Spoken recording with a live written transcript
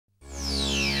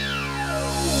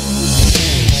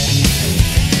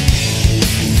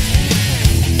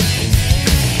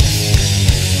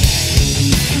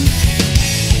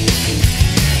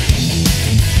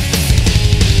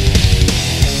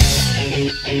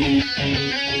Hey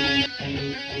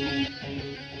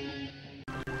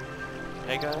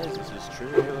guys, this is True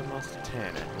Halo Master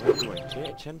 10 and we're doing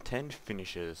THM10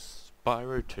 finishes,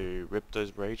 Spyro 2,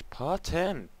 Ripto's Rage Part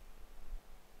 10.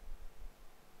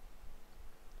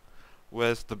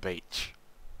 Where's the beach?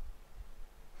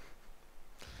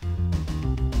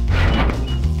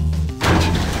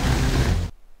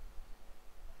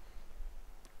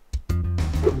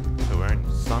 So we're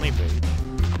in Sunny Beach.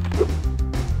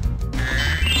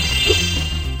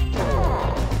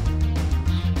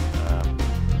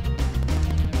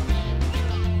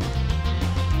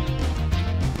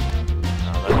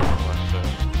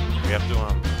 We have to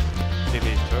see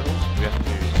these turtles, we have to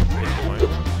hit them over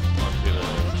onto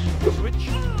the switch.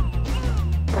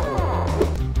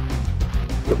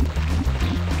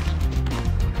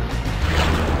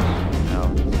 Now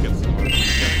let's get some more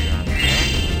together.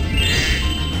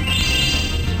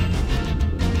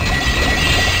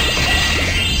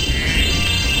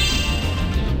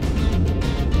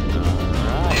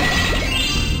 Alright.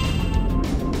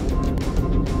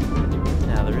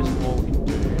 Now there is more we can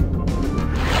do.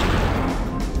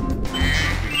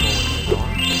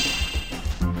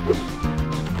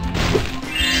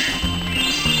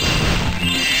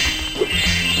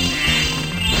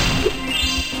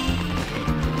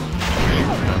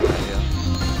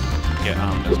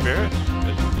 The spirit is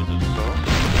it store.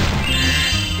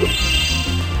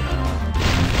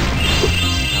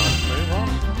 Now let's move on.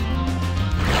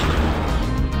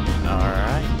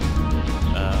 Alright.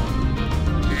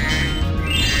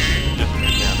 Just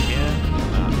move down here.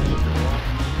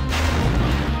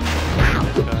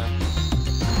 This guy.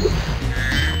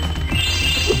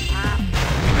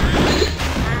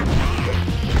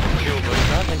 Kill those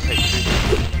guys, they take 2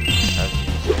 hits. As you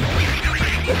saw.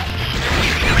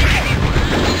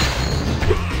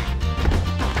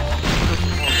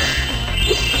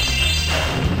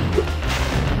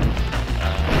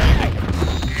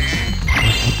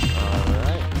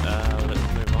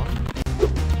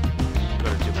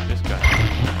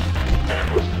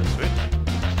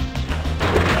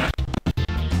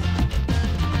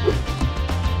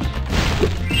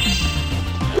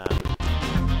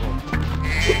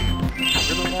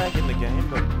 In the game,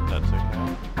 but that's okay.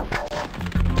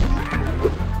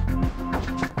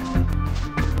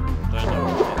 Don't know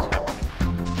what is happening.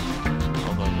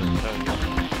 Although I'll just tell you.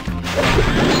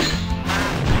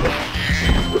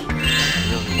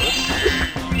 Really good.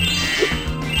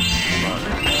 But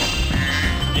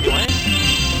anyway,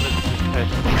 let's just pay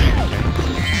attention to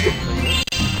the game.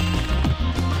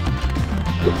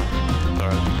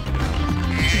 Sorry.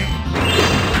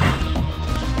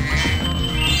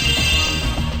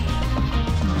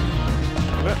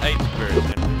 We've got 8 spirits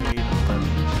and we need 11.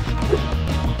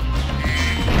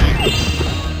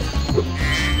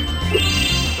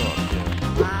 God,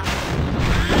 yeah.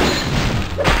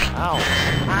 Ow!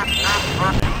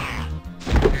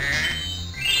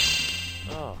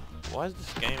 Oh, why is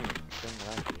this game going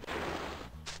laggy?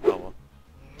 Oh well.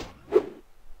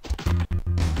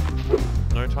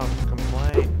 No time to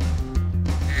complain.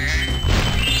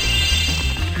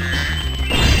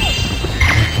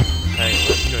 Hey,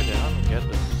 let's go down and get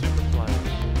the super flame.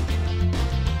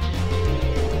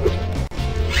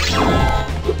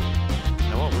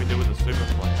 Now what we do with the super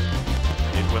flame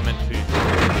is we're meant to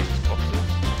destroy these boxes.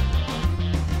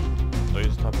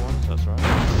 Those type of ones, that's right.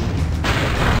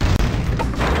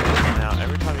 Now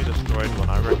every time you destroy one,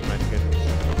 I recommend getting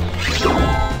super flame.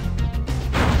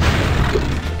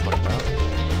 Just like that.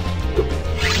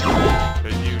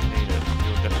 Because you need it,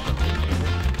 you'll definitely need it.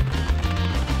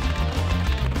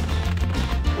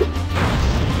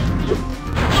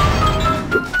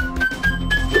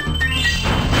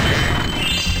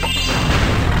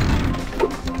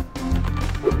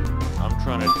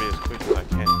 Trying to be as quick as I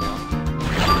can now.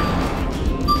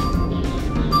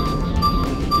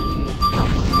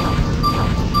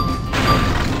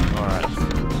 Alright,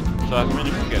 so I really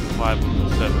can get 5 of the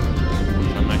 7,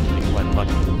 which I'm actually quite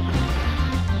lucky.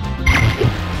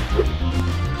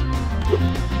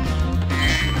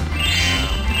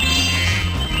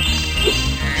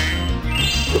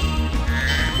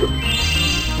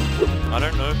 I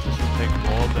don't know if this will take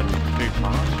more than 2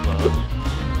 parts, but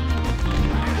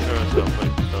sure as hell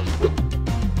hope it doesn't.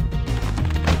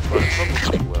 But it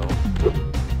probably will.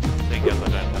 Seeing as I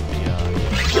don't have the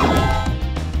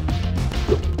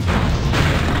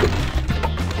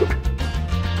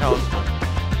talisman.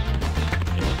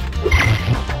 Yeah.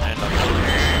 And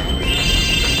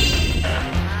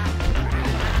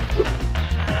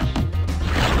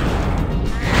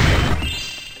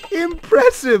I'm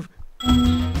impressive!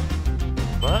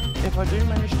 But if I do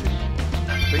manage to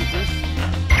beat this,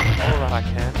 alright. what I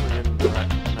can within the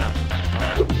right amount of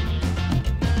time,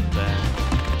 then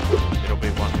it'll be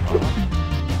one part.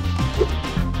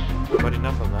 But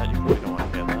enough of that, you probably don't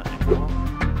want to hear that anymore.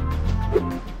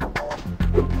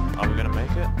 Are we gonna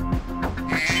make it?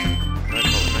 No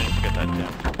problem, we need to get that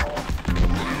down.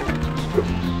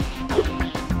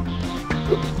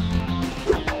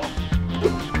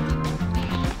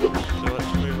 So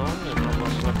let's move on, there's not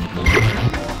much left to do.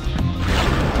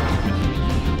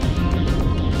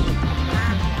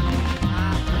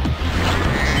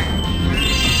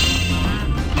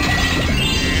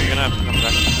 We're gonna have to come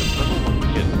back to this level when we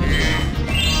get the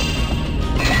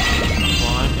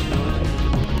climb ability.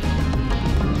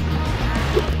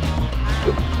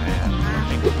 And I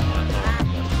think that's all I can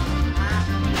get.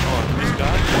 Oh, this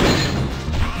guy.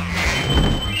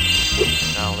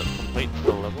 Now let's complete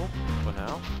the level for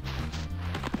now.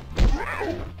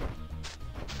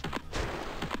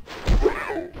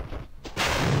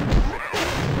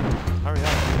 Hurry up.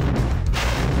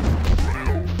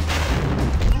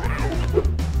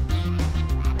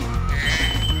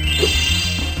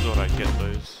 Thought I'd get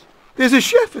those. There's a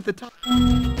chef at the top.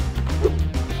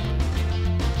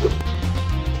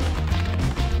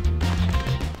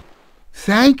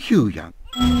 Thank you, young.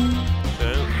 So we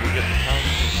get the power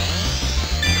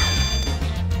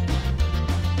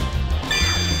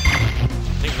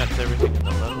I think that's everything in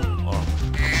the level. Oh,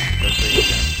 let's see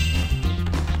again.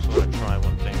 Sort of try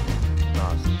one thing. No,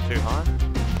 it's too high.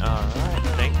 Alright,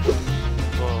 thanks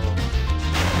for...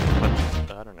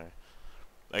 I don't know.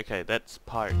 Okay, that's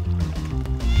part 10.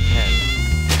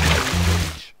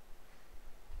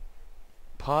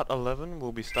 Part 11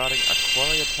 will be starting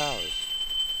Aquaria Towers.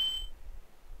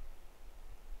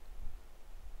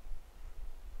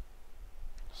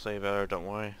 Save error, don't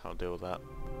worry, I'll deal with that.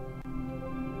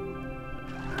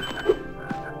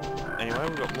 Anyway,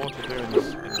 we've got more to do in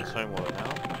this home world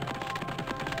now.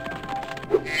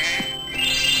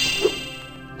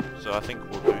 So I think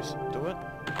we'll do it.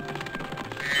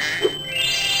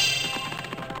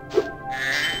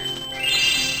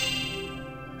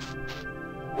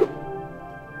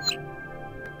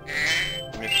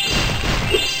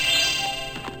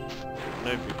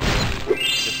 No big deal.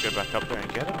 Just go back up there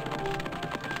and get it.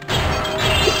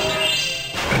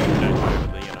 Don't go over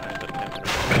the, the 10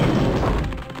 minutes.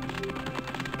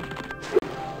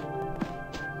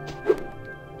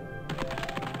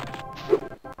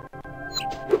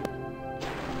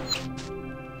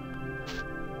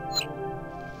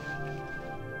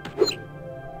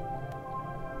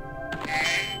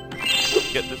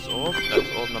 Get this orb, that's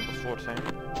orb number 14.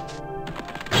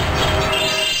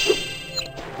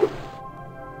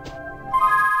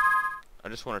 I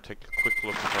just want to take a quick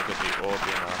look if I get the orb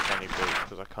in Sunny Beach,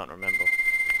 because I can't remember.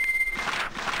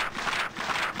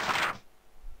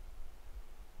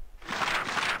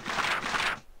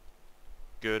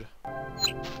 Good.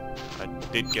 I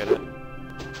did get it.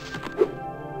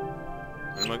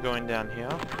 And we're going down here.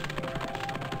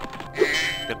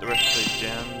 Get the rest of these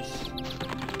gems.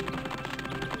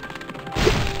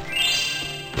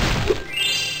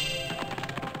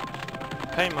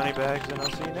 Pay money bags, and I'll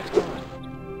see you next time.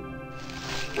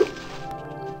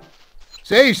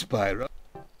 Say, Spyro.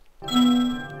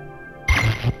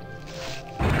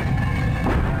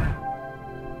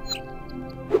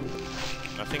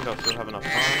 I think I'll still have enough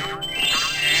time.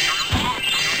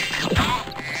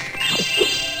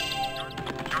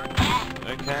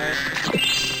 Okay.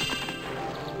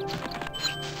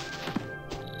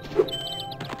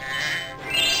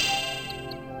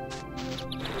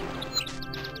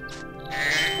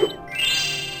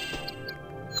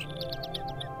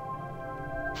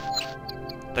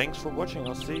 Thanks for watching,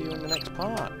 I'll see you in the next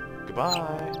part.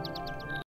 Goodbye.